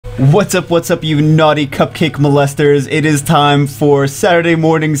What's up, you naughty cupcake molesters? It is time for Saturday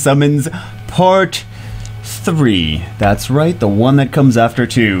Morning Summons Part 3. That's right, the one that comes after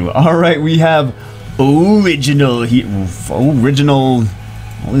 2. Alright, we have original. Original.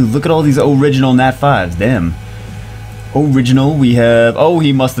 Look at all these original Nat 5s, damn. Original, we have. Oh,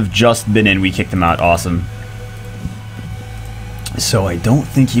 he must have just been in. We kicked him out. Awesome. So I don't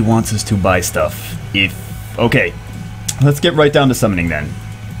think he wants us to buy stuff. Okay, let's get right down to summoning then.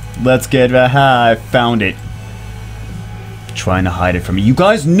 Let's get. I found it. Trying to hide it from me. You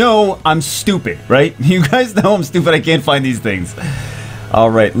guys know I'm stupid, right? You guys know I'm stupid. I can't find these things.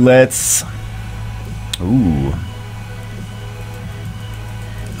 All right, let's. Ooh.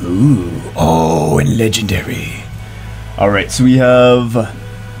 Oh, and legendary. All right, so we have.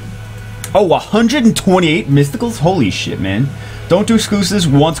 Oh, 128 mysticals. Holy shit, man! Don't do exclusives.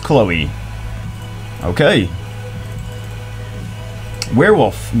 Wants Chloe. Okay.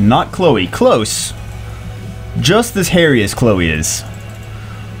 Werewolf, not Chloe. Close. Just as hairy as Chloe is.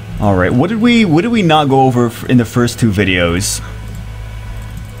 Alright, what did we not go over in the first two videos?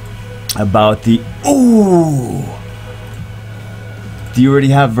 About the... Ooh! Do you already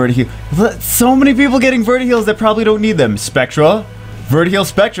have Vertiheal? So many people getting Vertiheals that probably don't need them. Spectra? Vertiheal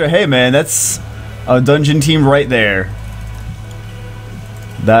Spectra, hey man, that's a dungeon team right there.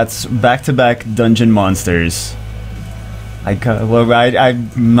 That's back-to-back dungeon monsters. I'm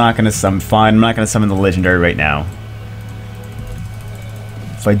not gonna summon. Fine, I'm not gonna summon the legendary right now.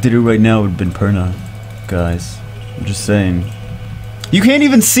 If I did it right now, it would have been Perna, guys. I'm just saying. You can't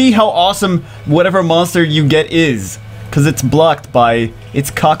even see how awesome whatever monster you get is, because it's blocked by.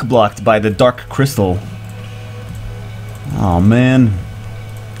 It's cock blocked by the dark crystal. Oh man,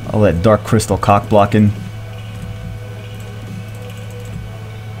 all that dark crystal cock blocking.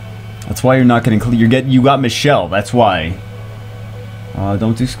 That's why you're not getting. You got Michelle. That's why.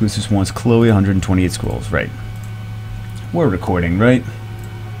 Don't do exclusives once. Chloe, 128 scrolls. Right. We're recording, right?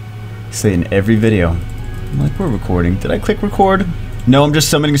 Say in every video. I'm like, we're recording. Did I click record? No, I'm just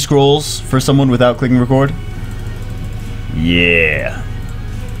summoning scrolls for someone without clicking record. Yeah.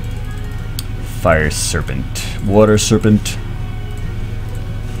 Fire serpent. Water serpent.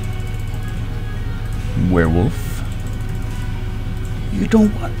 Werewolf. You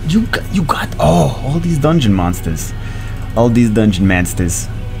don't want. You got. Oh, all these dungeon monsters. All these dungeon monsters.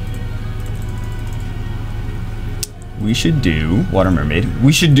 We should do Water Mermaid.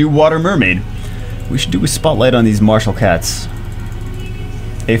 We should do Water Mermaid. We should do a spotlight on these martial cats.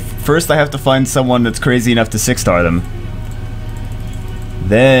 If first I have to find someone that's crazy enough to 6-star them.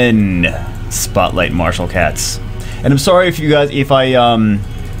 Then spotlight martial cats. And I'm sorry if you guys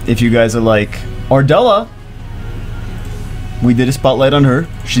if you guys are like Ardella. We did a spotlight on her.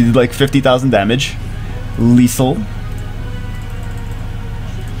 She did like 50,000 damage. Liesel.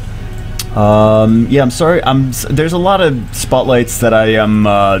 Yeah, I'm sorry. There's a lot of spotlights that I am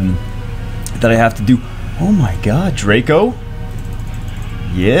that I have to do. Oh my God, Draco.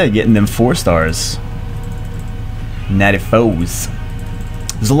 Yeah, getting them 4 stars. Natty foes.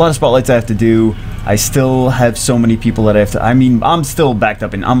 There's a lot of spotlights I have to do. I still have so many people that I have to. I mean, I'm still backed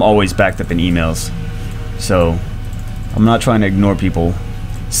up in. I'm always backed up in emails. So, I'm not trying to ignore people.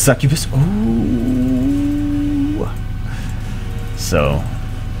 Succubus. Ooh. So.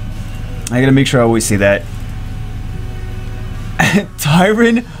 I gotta make sure I always say that.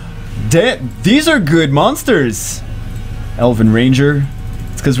 Tyron, these are good monsters. Elven Ranger.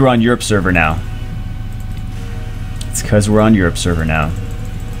 It's because we're on Europe server now. It's because we're on Europe server now.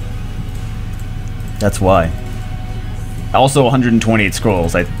 That's why. Also 128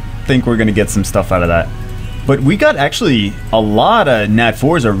 scrolls. I think we're gonna get some stuff out of that. But we got actually a lot of Nat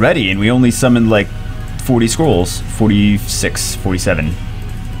 4s already, and we only summoned like 40 scrolls. 46, 47.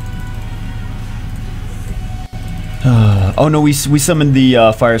 Oh no, we summoned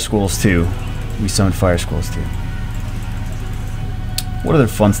the fire scrolls too. We summoned fire scrolls too. What other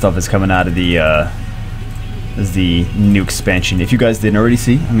fun stuff is coming out of the new expansion? If you guys didn't already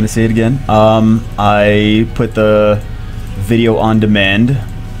see, I'm gonna say it again. I put the video on demand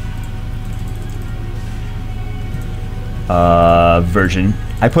version.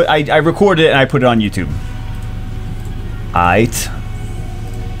 I recorded it and I put it on YouTube.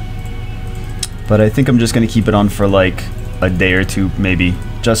 But I think I'm just gonna keep it on for like a day or two, maybe,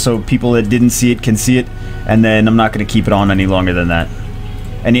 just so people that didn't see it can see it, and then I'm not gonna keep it on any longer than that,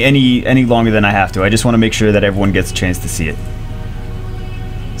 any longer than I have to. I just want to make sure that everyone gets a chance to see it.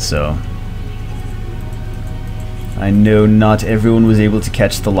 So I know not everyone was able to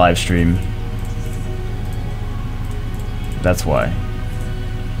catch the live stream. That's why.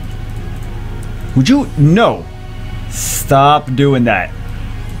 Would you? No. Stop doing that.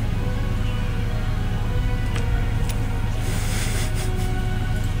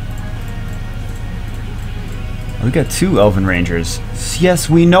 We got 2 Elven Rangers. Yes,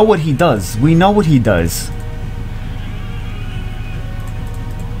 we know what he does. We know what he does.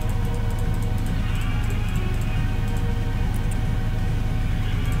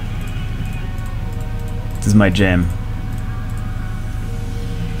 This is my jam.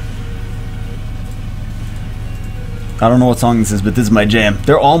 I don't know what song this is, but this is my jam.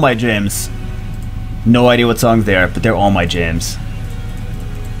 They're all my jams. No idea what songs they are, but they're all my jams.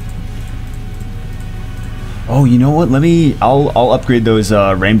 Oh, you know what? I'll upgrade those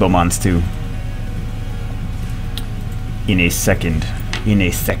rainbow mons too. In a second.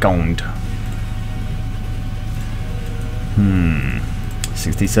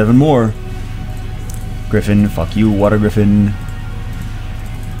 67 more. Griffin, fuck you, Water Griffin.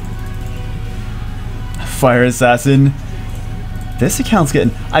 Fire Assassin. This account's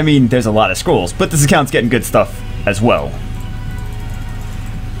getting... I mean, there's a lot of scrolls, but this account's getting good stuff as well.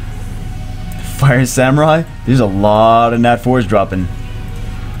 Fire Samurai. There's a lot of Nat 4s dropping.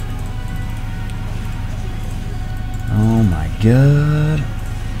 Oh my god.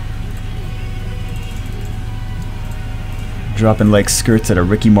 Dropping like skirts at a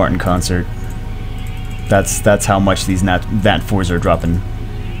Ricky Martin concert. That's how much these Nat 4s are dropping.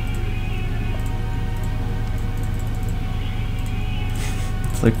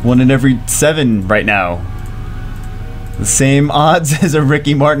 It's like 1 in every 7 right now. The same odds as a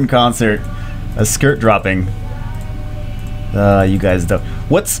Ricky Martin concert. A skirt dropping. You guys don't.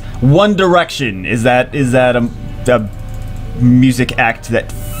 What's One Direction? Is that a music act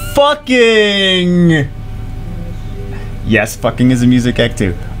that fucking... Yes, fucking is a music act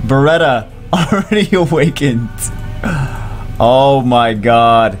too. Beretta already awakened. Oh my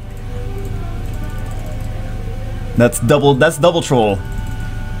god. That's double troll.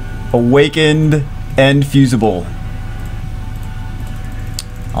 Awakened and fusible.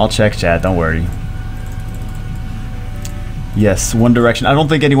 I'll check chat, don't worry. Yes, One Direction. I don't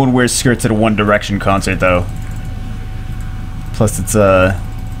think anyone wears skirts at a One Direction concert though. Plus it's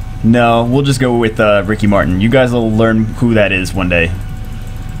no, we'll just go with Ricky Martin. You guys will learn who that is one day.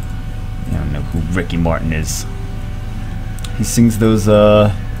 I don't know who Ricky Martin is. He sings those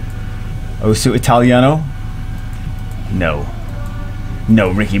O Su Italiano? No.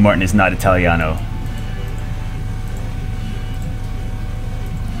 No, Ricky Martin is not Italiano.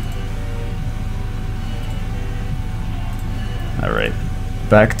 Alright.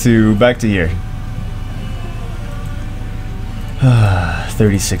 Back to here.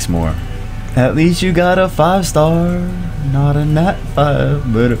 36 more. At least you got a 5-star. Not a Nat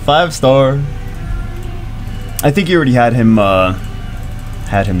 5, but a 5-star. I think you already had him though.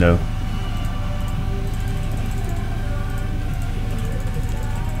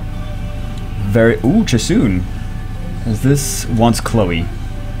 Very ooh, Chasoon. As this wants Chloe.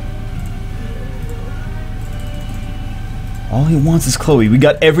 All he wants is Chloe. We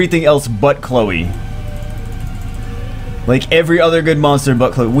got everything else but Chloe. Like every other good monster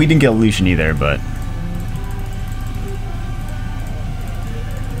but Chloe. We didn't get Lucian either, but...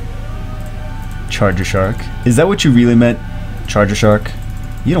 Charger Shark. Is that what you really meant? Charger Shark?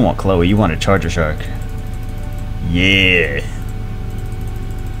 You don't want Chloe, you want a Charger Shark. Yeah.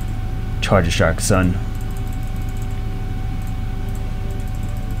 Charger Shark, son.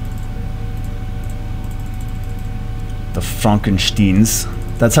 The Frankensteins.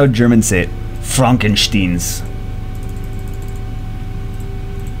 That's how Germans say it. Frankensteins.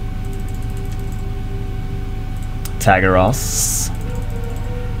 Tagaros.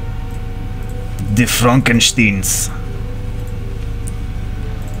 The Frankensteins.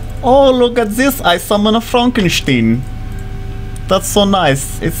 Oh, look at this. I summon a Frankenstein. That's so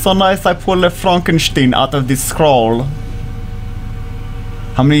nice. It's so nice I pull a Frankenstein out of this scroll.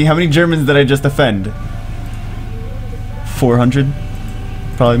 How many Germans did I just offend? 400?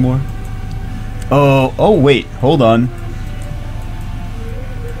 Probably more. Oh wait, hold on.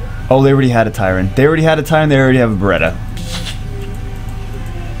 Oh, they already had a Tyrant. They already had a Tyrant, they already have a Beretta.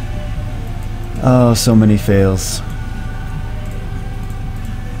 Oh, so many fails.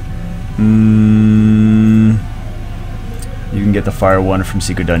 You can get the Fire one from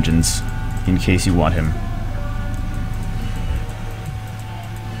Secret Dungeons, in case you want him.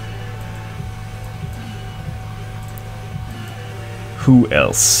 Who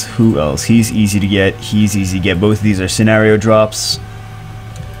else? Who else? He's easy to get. He's easy to get. Both of these are scenario drops.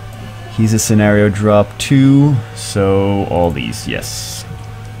 He's a scenario drop too, so all these, yes.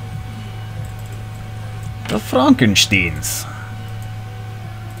 The Frankensteins.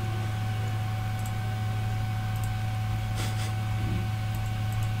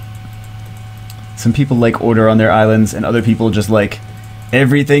 Some people like order on their islands, and other people just like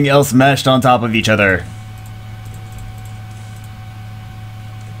everything else mashed on top of each other.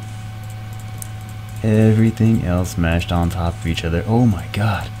 Everything else mashed on top of each other. Oh my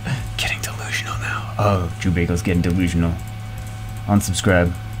god. Getting delusional now. Oh, Drew Bagel's getting delusional.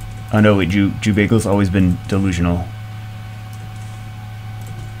 Unsubscribe. Oh no, wait, Drew Bagel's always been delusional.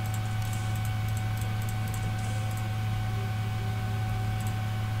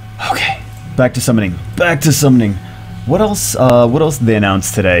 Okay, back to summoning. Back to summoning. What else did they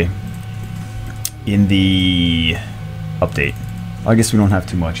announce today? In the update. I guess we don't have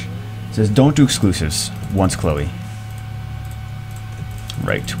too much. It says don't do exclusives once Chloe.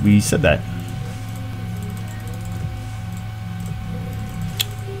 Right, we said that.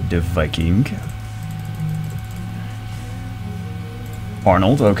 The Viking.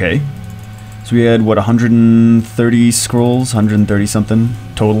 Arnold, okay. So we had what, 130 scrolls, 130 something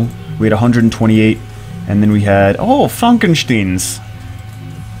total. We had 128, and then we had, oh, Frankensteins.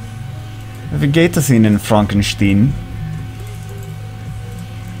 We get to see in Frankenstein.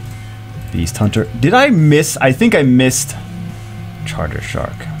 Beast Hunter. Did I miss? I think I missed Charter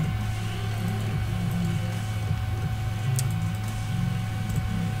Shark.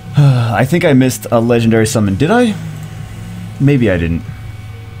 I think I missed a legendary summon. Did I? Maybe I didn't.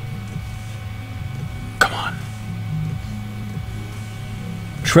 Come on.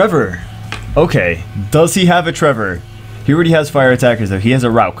 Trevor. Okay. Does he have a Trevor? He already has fire attackers though. He has a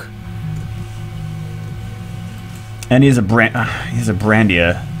Rauk. And he has a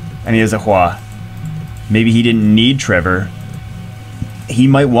Brandia. And he has a Hua. Maybe he didn't need Trevor. He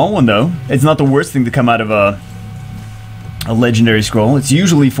might want one though. It's not the worst thing to come out of a legendary scroll. It's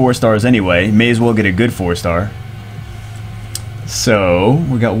usually 4 stars anyway. May as well get a good 4-star. So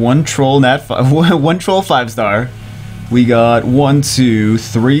we got one troll one troll 5-star. We got 1, 2,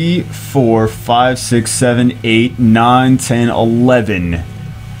 3, 4, 5, 6, 7, 8, 9, 10, 11.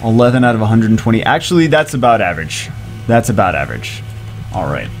 11 out of 120. Actually, that's about average. That's about average.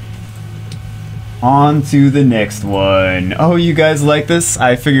 Alright. On to the next one. Oh, you guys like this?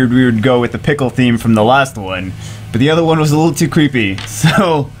 I figured we would go with the pickle theme from the last one, but the other one was a little too creepy.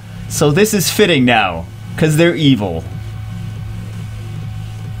 So this is fitting now, because they're evil.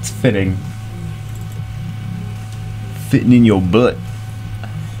 It's fitting. Fitting in your butt.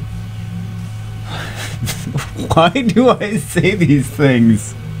 Why do I say these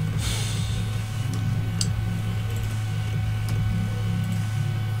things?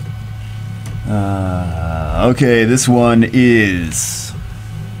 Okay, this one is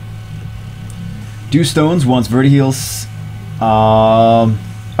Do Stones wants Vertiheals. Oh,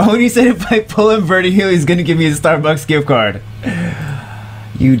 and he said if I pull him Vertiheal, he's gonna give me a Starbucks gift card.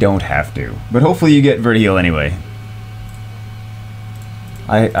 You don't have to, but hopefully you get Vertiheal anyway.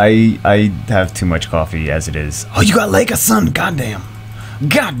 I have too much coffee as it is. Oh, you got Leica Sun. Goddamn.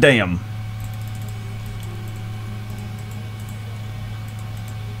 Goddamn.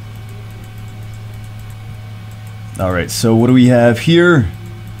 Alright, so what do we have here?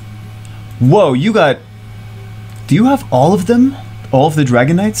 Whoa, you got... Do you have all of them? All of the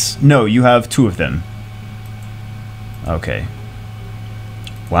Dragon Knights? No, you have 2 of them. Okay.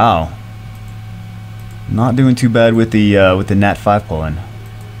 Wow. Not doing too bad with the Nat 5 pull-in.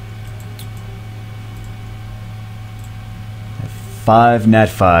 5 Nat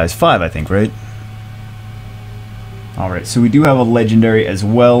 5s. 5, I think, right? Alright, so we do have a legendary as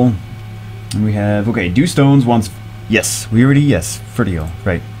well. And we have... Okay, Do Stones wants... Yes, we already... Yes, Vertiheal.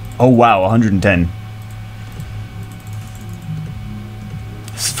 Right. Oh, wow, 110.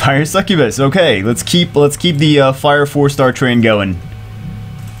 Fire Succubus. Okay, let's keep the Fire 4-star train going.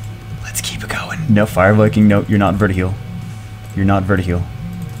 Let's keep it going. No, Fire Viking. No, you're not Vertiheal. You're not Vertiheal.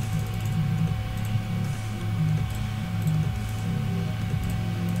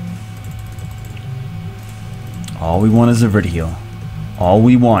 All we want is a Vertiheal. All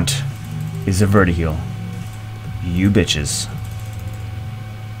we want is a Vertiheal. You bitches.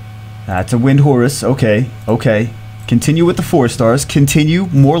 That's a Wind Horus. Okay, okay. Continue with the 4 stars. Continue.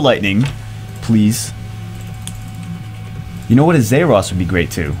 More lightning. Please. You know what? A Zayros would be great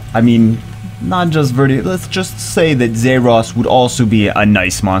too. I mean, not just Vertiheal. Let's just say that Zayros would also be a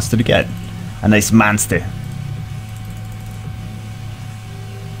nice monster to get. A nice monster.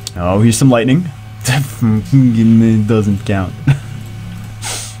 Oh, here's some lightning. It doesn't count.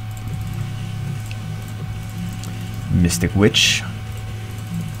 Mystic Witch.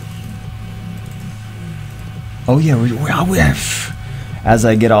 Oh yeah, as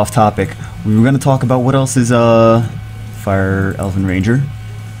I get off topic, we were going to talk about what else is Fire Elven Ranger.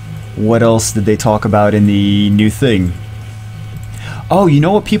 What else did they talk about in the new thing? Oh, you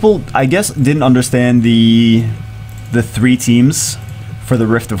know what, people I guess didn't understand the 3 teams for the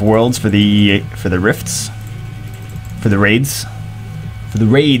Rift of Worlds, for the rifts, for the raids.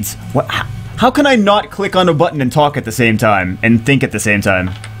 What? How can I not click on a button and talk at the same time? And think at the same time?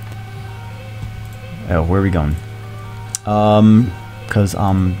 Oh, where are we going? Because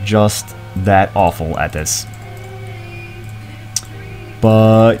I'm just that awful at this.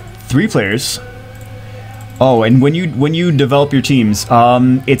 But 3 players. Oh, and when you develop your teams,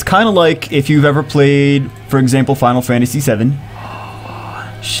 it's kind of like if you've ever played, for example, Final Fantasy VII.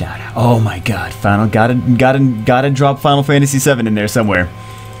 Shout out! Oh my God, gotta drop Final Fantasy VII in there somewhere.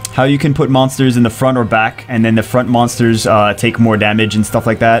 How you can put monsters in the front or back, and then the front monsters take more damage and stuff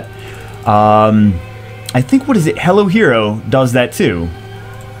like that. I think, what is it? Hello Hero does that too.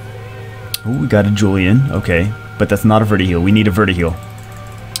 Oh, we got a Julian. Okay, but that's not a Vertiheal. We need a Vertiheal.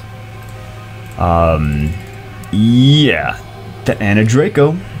 Yeah, and a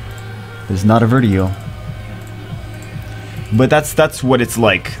Draco. There's not a Vertiheal. But that's what it's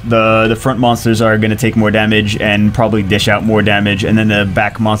like. The front monsters are going to take more damage and probably dish out more damage, and then the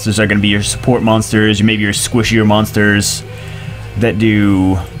back monsters are going to be your support monsters, maybe your squishier monsters that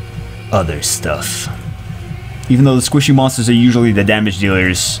do other stuff. Even though the squishy monsters are usually the damage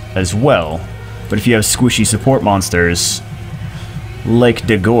dealers as well. But if you have squishy support monsters, like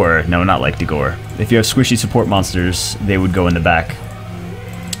Dagor, no, not like Dagor. If you have squishy support monsters, they would go in the back.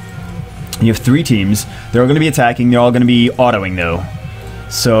 You have 3 teams. They're all going to be attacking. They're all going to be autoing though.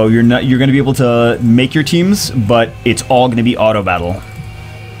 So you're going to be able to make your teams, but it's all going to be auto battle.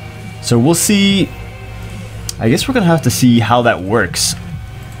 So we'll see. I guess we're going to have to see how that works.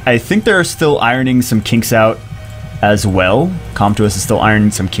 I think they're still ironing some kinks out as well. Comtuous is still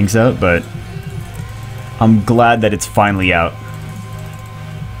ironing some kinks out, but I'm glad that it's finally out.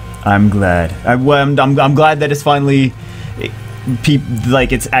 I'm glad. I'm glad that it's finally,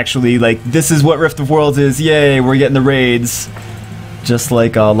 like, it's actually like, this is what Rift of Worlds is. Yay, we're getting the raids, just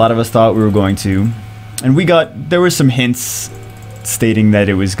like a lot of us thought we were going to. And there were some hints stating that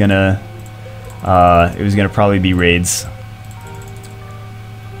it was gonna probably be raids.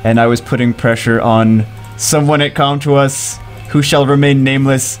 And I was putting pressure on someone at Comtuous, who shall remain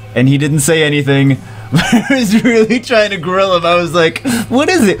nameless, and he didn't say anything. I was really trying to grill him. I was like, what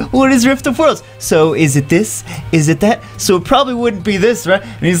is it? What is Rift of Worlds? So, is it this? Is it that? So it probably wouldn't be this, right?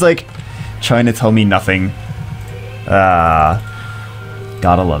 And he's like, trying to tell me nothing. Gotta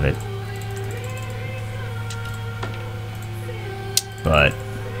love it. But,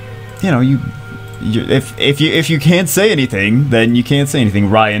 you know, if you can't say anything, then you can't say anything.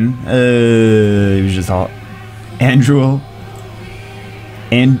 Ryan, he was just all Andruel.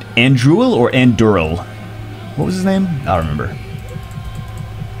 Andruel or Andural? What was his name? I don't remember.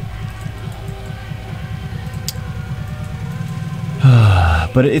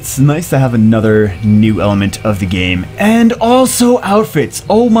 But it's nice to have another new element of the game. And also outfits.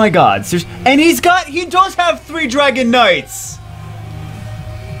 Oh my god. And he does have 3 Dragon Knights!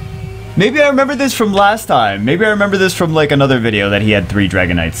 Maybe I remember this from last time. Maybe I remember this from like another video that he had 3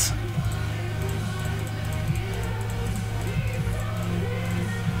 Dragon Knights.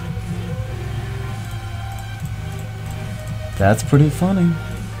 That's pretty funny.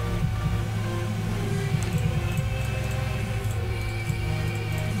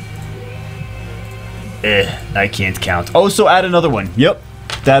 I can't count. Oh, so add another one. Yep.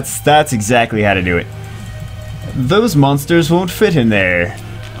 That's exactly how to do it. Those monsters won't fit in there.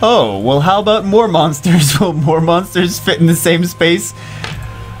 Oh, well how about more monsters? Will more monsters fit in the same space?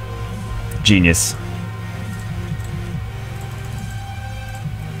 Genius.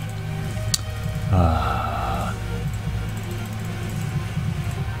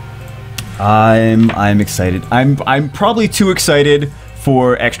 I'm excited. I'm probably too excited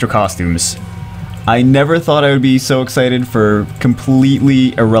for extra costumes. I never thought I would be so excited for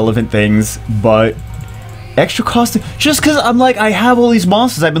completely irrelevant things, but extra costume, just because I'm like, I have all these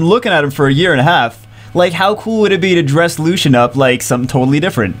monsters, I've been looking at them for a year and a half. Like, how cool would it be to dress Lucian up like something totally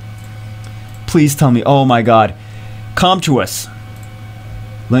different? Please tell me. Oh my god. Comtuous.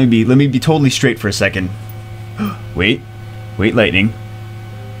 Let me be totally straight for a second. Wait, lightning.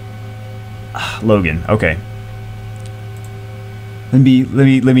 Logan, okay. Let me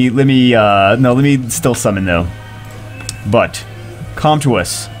still summon though. But,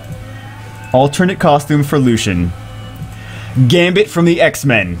 Comtuous. Alternate costume for Lucian. Gambit from the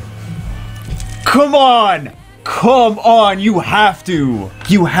X-Men. Come on! Come on! You have to!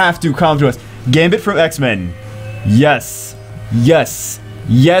 You have to, Comtuous. Gambit from X-Men. Yes. Yes.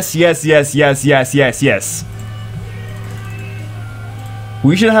 Yes, yes, yes, yes, yes, yes, yes.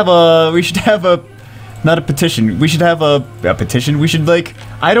 We should have a, not a petition, we should have a petition, we should like,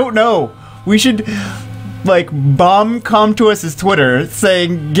 I don't know, we should, like, bomb Comtuous' Twitter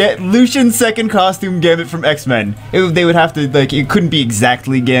saying, get Lucian's second costume Gambit from X-Men. They would have to, like, it couldn't be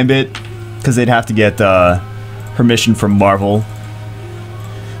exactly Gambit, because they'd have to get permission from Marvel.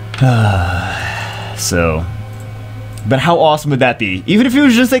 So, but how awesome would that be? Even if it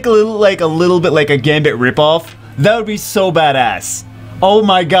was just like a little bit like a Gambit ripoff, that would be so badass. Oh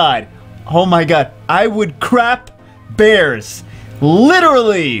my god. Oh my god. I would crap bears.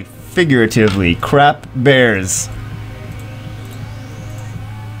 Literally, figuratively, crap bears.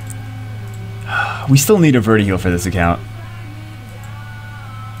 We still need a Vertiheal for this account.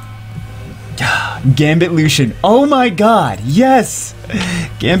 Gambit Lucian. Oh my god, yes!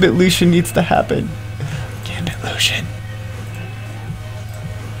 Gambit Lucian needs to happen. Gambit Lucian.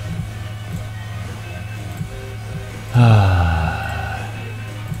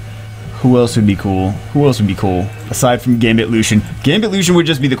 Who else would be cool? Who else would be cool? Aside from Gambit Lucian. Gambit Lucian would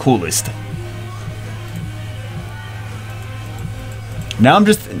just be the coolest. Now I'm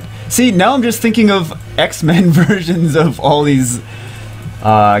just... See, now I'm just thinking of X-Men versions of all these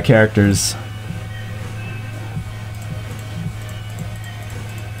characters.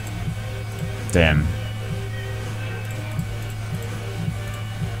 Damn.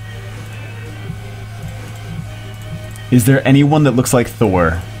 Is there anyone that looks like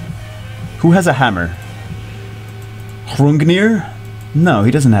Thor? Who has a hammer? Hrungnir? No,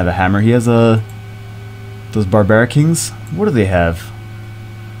 he doesn't have a hammer. He has a... Those Barbaric Kings? What do they have?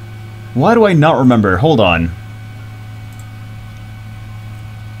 Why do I not remember? Hold on.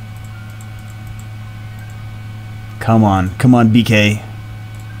 Come on, BK.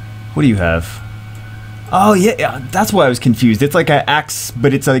 What do you have? Oh yeah, that's why I was confused. It's like an axe,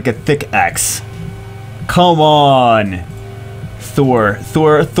 but it's like a thick axe. Come on, Thor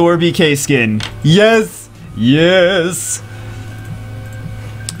BK skin. Yes, yes.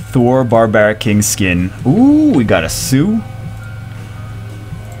 Thor Barbaric King skin. Ooh, we got a Sue.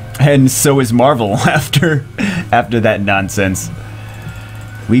 And so is Marvel after that nonsense.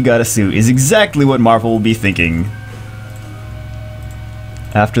 We got a Sue is exactly what Marvel will be thinking.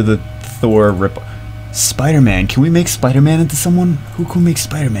 After the Thor rip... Spider-Man. Can we make Spider-Man into someone? Who can make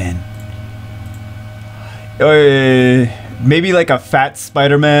Spider-Man? Maybe like a fat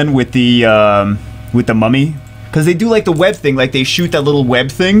Spider-Man with the mummy. Because they do like the web thing. Like they shoot that little web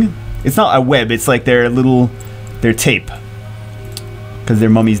thing. It's not a web. It's like their tape. Because they're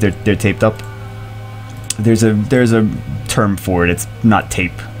mummies, they're taped up. There's a term for it. It's not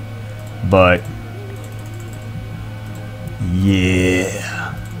tape, but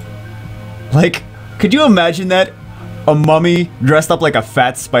yeah. Like, could you imagine that? A mummy dressed up like a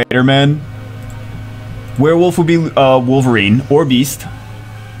fat Spider-Man. Werewolf would be Wolverine or Beast.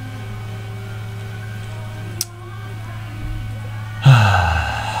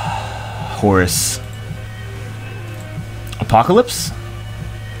 Horus. Apocalypse?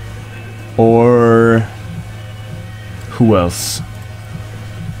 Or who else?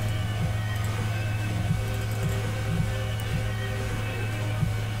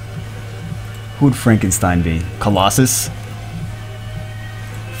 Who would Frankenstein be? Colossus?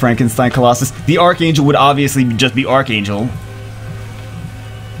 Frankenstein, Colossus. The Archangel would obviously just be Archangel.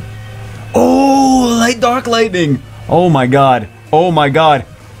 Oh, Dark Lightning! Oh my god. Oh my god.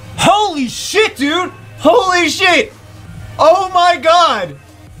 Holy shit, dude! Holy shit! Oh my god!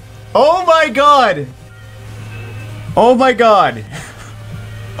 Oh my god! Oh my god!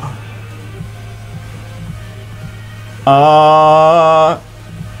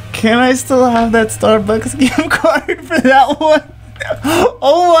 Can I still have that Starbucks gift card for that one?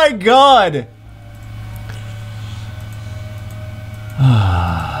 Oh my god!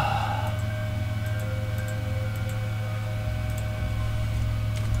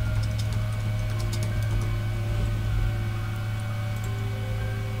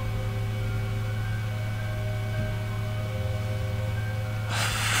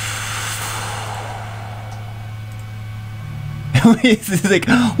 It's like,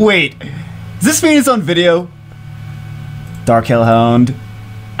 wait, does this mean it's on video? Dark Hellhound.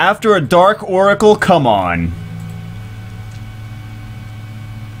 After a Dark Oracle? Come on.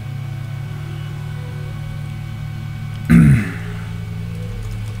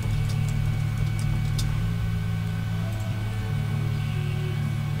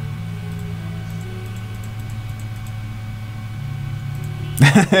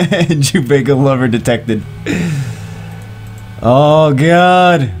 Jubega lover detected. Oh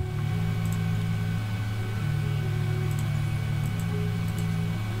god.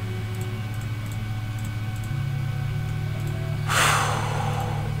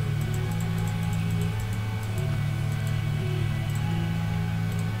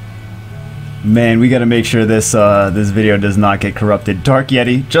 Man, we gotta make sure this this video does not get corrupted. Dark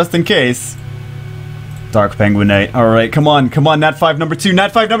Yeti, just in case. Dark Penguin Knight. Alright, come on, come on, Nat 5 number 2, Nat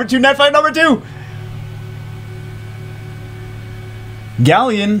 5 number 2, Nat 5 number 2!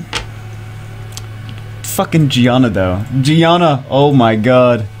 Galleon. Fucking Gianna, though. Gianna, oh my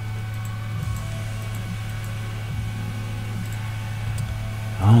god.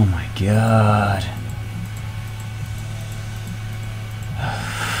 Oh my god.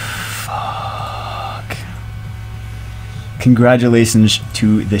 Fuck. Congratulations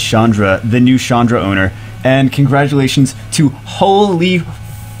to the Chandra, the new Chandra owner. And congratulations to holy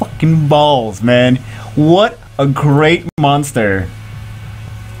fucking balls, man. What a great monster.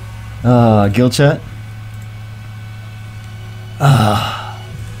 Guild chat.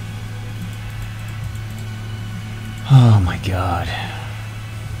 Oh my god.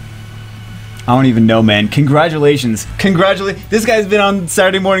 I don't even know, man. Congratulations. This guy's been on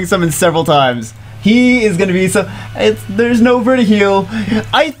Saturday Morning Summon several times. He is gonna be so... there's no Vertiheal.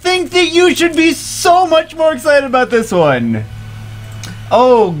 I think that you should be so much more excited about this one.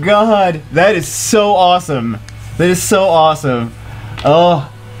 Oh god. That is so awesome. That is so awesome.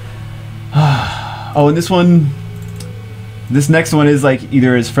 Oh. Oh, and this next one is like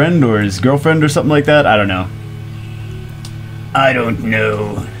either his friend or his girlfriend or something like that. I don't know. I don't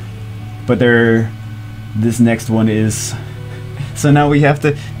know. But this next one is... So now we have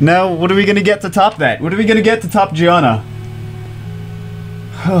to... Now, what are we gonna get to top that? What are we gonna get to top Gianna?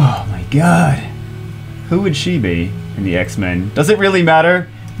 Oh my god. Who would she be in the X-Men? Does it really matter?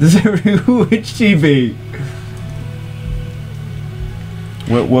 Who would she be?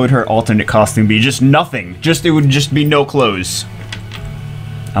 What would her alternate costume be? Just nothing. It would just be no clothes.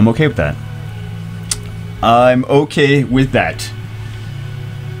 I'm okay with that. I'm okay with that.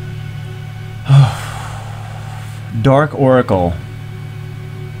 Dark Oracle.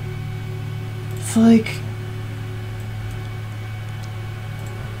 It's like...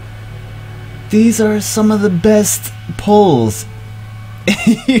 These are some of the best pulls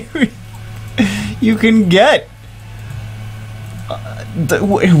you can get.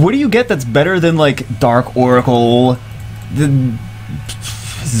 What do you get that's better than like Dark Oracle, the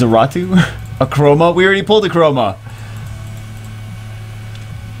Zaratu, a Chroma? We already pulled a Chroma.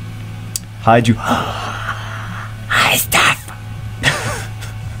 Hide you. Hi, Steph.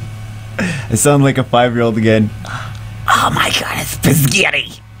 I sound like a 5-year-old again. Oh my god, it's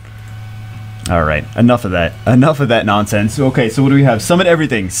spaghetti. All right, enough of that. Enough of that nonsense. Okay, so what do we have? Summon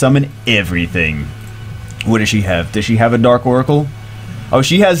everything. Summon everything. What does she have? Does she have a Dark Oracle? Oh,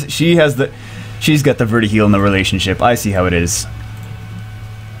 she's got the Vertiheal in the relationship. I see how it is.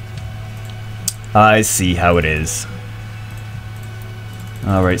 I see how it is.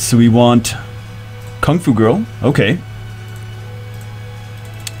 Alright, so we want Kung Fu Girl. Okay.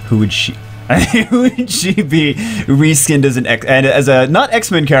 Who would she... Who would she be reskinned as an as a not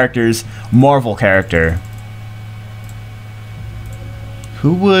X-Men characters, Marvel character?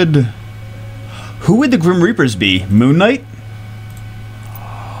 Who would the Grim Reapers be? Moon Knight?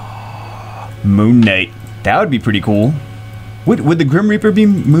 Moon Knight. That would be pretty cool. Would the Grim Reaper be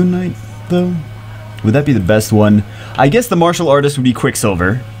Moon Knight though? Would that be the best one? I guess the martial artist would be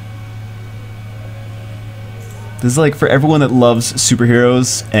Quicksilver. This is like, for everyone that loves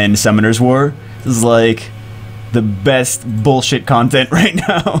superheroes and Summoner's War, this is like the best bullshit content right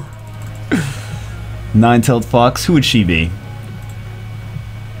now. Nine-tailed fox, who would she be?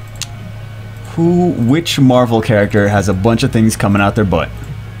 Which Marvel character has a bunch of things coming out their butt?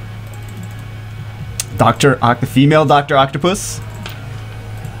 Female Dr. Octopus?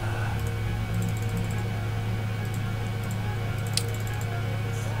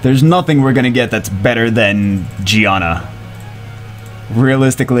 There's nothing we're gonna get that's better than Gianna.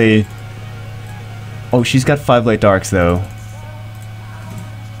 Realistically. Oh, she's got 5 light darks though.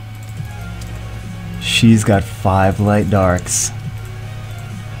 She's got 5 light darks.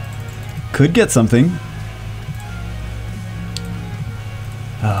 Could get something.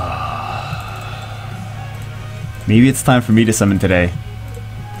 Maybe it's time for me to summon today.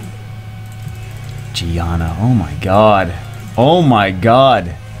 Gianna, oh my god. Oh my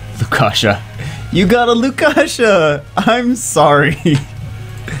god. Lukasha. You got a Lukasha! I'm sorry.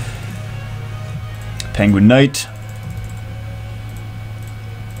 Penguin Knight.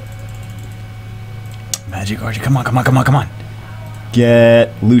 Magic Archer. Come on, come on, come on, come on.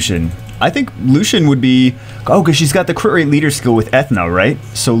 Get Lucian. I think Lucian would be... Oh, because she's got the crit rate leader skill with Ethna, right?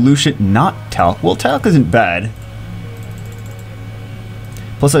 So Lucian, not Talc. Well, Talc isn't bad.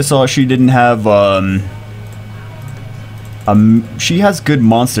 Plus I saw she didn't have... she has good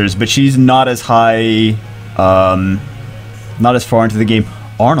monsters, but she's not as high, not as far into the game.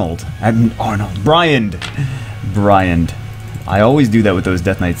 Brian. I always do that with those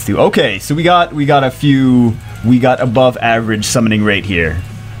Death Knights too. Okay, so we got a few. We got above average summoning rate here.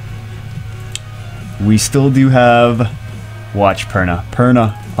 We still do have. Watch Perna.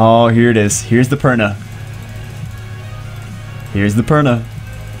 Perna. Oh, here it is. Here's the Perna. Here's the Perna.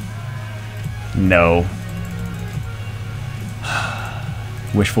 No.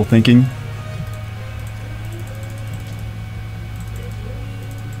 Wishful thinking.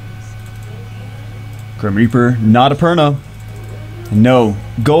 Grim Reaper. Not a Perna. No.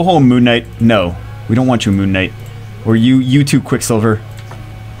 Go home, Moon Knight. No. We don't want you, Moon Knight. Or you too, Quicksilver.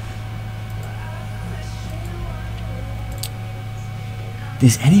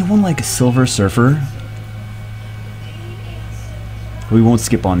 Is anyone like a Silver Surfer? We won't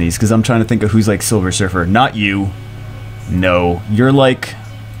skip on these because I'm trying to think of who's like Silver Surfer. Not you. No. You're like...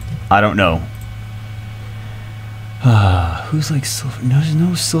 I don't know. Who's like Silver... No, there's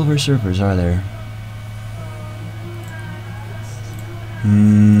no Silver Surfers, are there?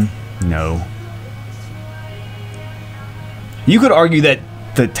 No. You could argue that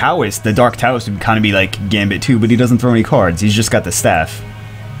the Taoist, the Dark Taoist, would kind of be like Gambit too, but he doesn't throw any cards. He's just got the staff.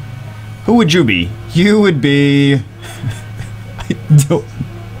 Who would you be? You would be... I don't...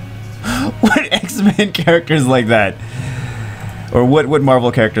 What X-Men characters like that? Or what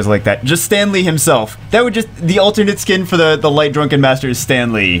Marvel characters like that? Just Stan Lee himself. That would just... The alternate skin for the Light Drunken Master is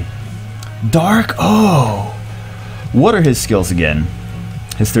Stan Lee. Dark? Oh. What are his skills again?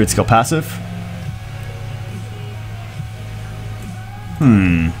 His third skill passive?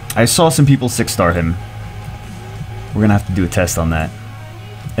 I saw some people 6-star him. We're gonna have to do a test on that.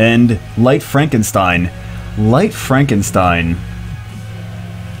 And Light Frankenstein. Light Frankenstein.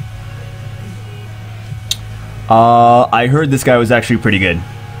 I heard this guy was actually pretty good.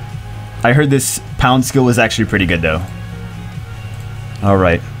 I heard this pound skill was actually pretty good though.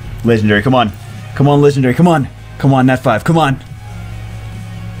 Alright. Legendary, come on. Come on, Legendary, come on. Come on, Nat 5, come on.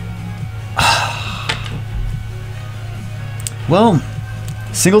 Well,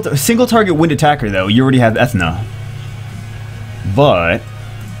 single target wind attacker though. You already have Ethna. But...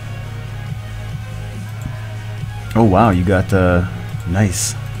 Oh wow, you got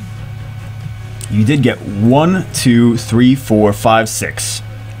nice. You did get 1, 2, 3, 4, 5, 6.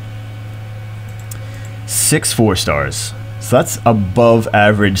 6 4-stars. So that's above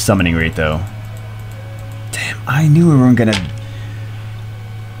average summoning rate though. Damn, I knew we weren't gonna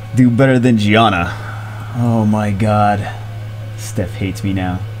do better than Gianna. Oh my god. Steph hates me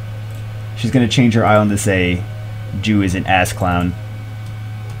now. She's gonna change her island to say Jew is an ass clown.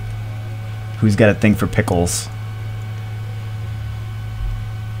 Who's got a thing for pickles?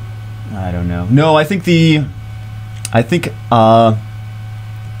 I don't know. No, I think CN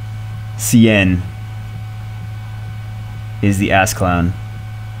is the ass clown.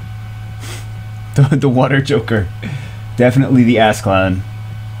 the water joker. Definitely the ass clown.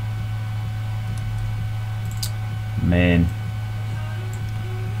 Man.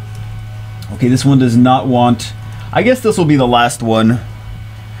 Okay, this one does not want... I guess this will be the last one.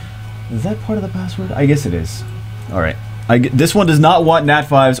 Is that part of the password? I guess it is. Alright. This one does not want Nat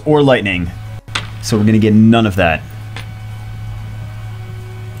 5s or lightning. So we're going to get none of that.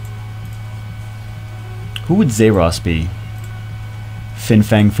 Who would Zeros be? Fin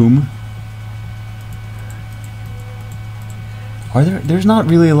Fang Foom? Are there... There's not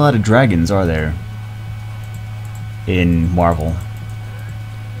really a lot of dragons, are there? In Marvel.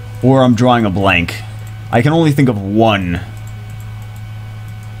 Or I'm drawing a blank. I can only think of one.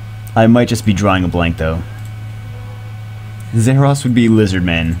 I might just be drawing a blank, though. Zeros would be Lizard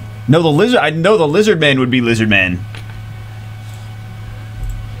Man. No, the Lizard... I know the Lizard Man would be Lizard Man.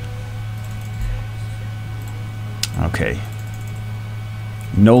 Okay.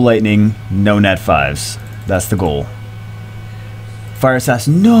 No lightning, no Nat 5s. That's the goal. Fire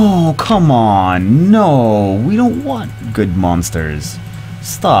Assassin. No, come on. No, we don't want good monsters.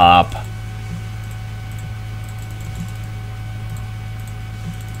 Stop.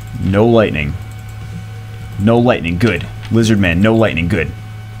 No lightning. No lightning, good. Lizard Man, no lightning, good.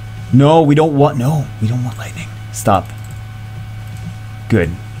 No, we don't want... No, we don't want lightning. Stop. Good.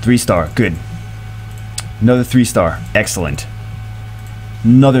 3-star, good. Another 3-star, excellent.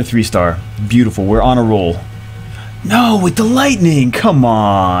 Another 3-star, beautiful. We're on a roll. No, with the lightning, come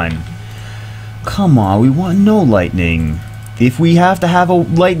on. Come on, we want no lightning. If we have to have a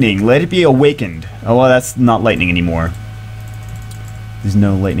lightning, let it be awakened. Oh, well, that's not lightning anymore. There's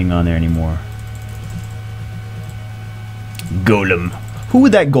no lightning on there anymore. Golem. Who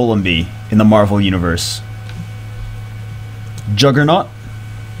would that Golem be in the Marvel Universe? Juggernaut?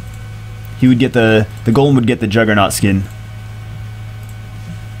 He would get the Golem would get the Juggernaut skin.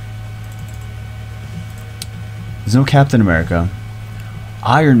 There's no Captain America.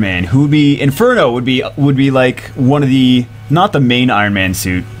 Iron Man, who would be... Inferno would be like one of the... Not the main Iron Man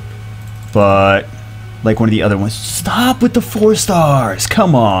suit, but like one of the other ones. Stop with the 4 stars!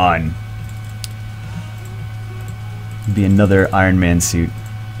 Come on! Be another Iron Man suit.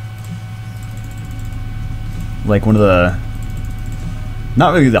 Like one of the...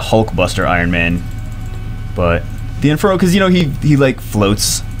 Not really the Hulkbuster Iron Man, but the Inferno, because, you know, he like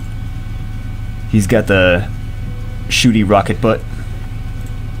floats. He's got the shooty rocket butt.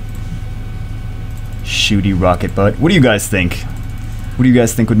 Shooty rocket butt. What do you guys think? What do you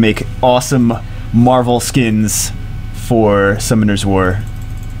guys think would make awesome Marvel skins for Summoner's War?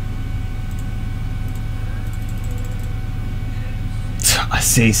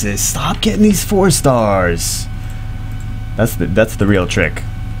 Asasis, stop getting these 4 stars. That's the real trick.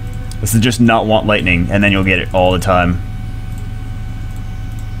 Is to just not want lightning, and then you'll get it all the time.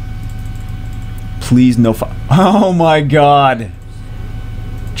 Please no fi- Oh my god!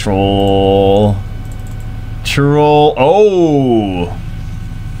 Troll. Troll. Oh!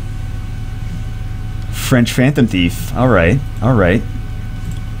 French Phantom Thief. Alright, alright.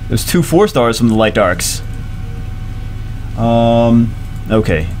 There's 2 4 stars from the Light Darks.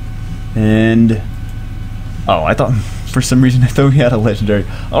 Okay. And... Oh, I thought... For some reason I thought we had a legendary.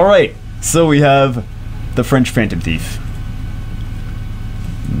 Alright, so we have the French Phantom Thief.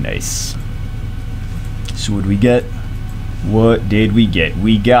 Nice. So what did we get? What did we get?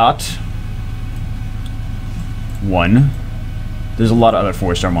 We got... 1. There's a lot of other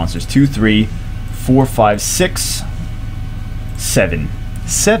 4-star monsters. 2, 3, 4, 5, 6, 7.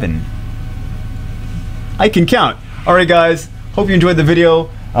 7. I can count. Alright guys, hope you enjoyed the video.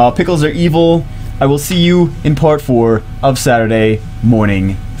 Pickles are evil. I will see you in part 4 of Saturday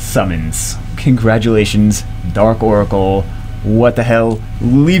Morning Summons. Congratulations, Dark Oracle. What the hell?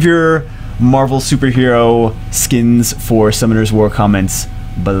 Leave your Marvel superhero skins for Summoner's War comments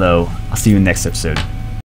below. I'll see you in the next episode.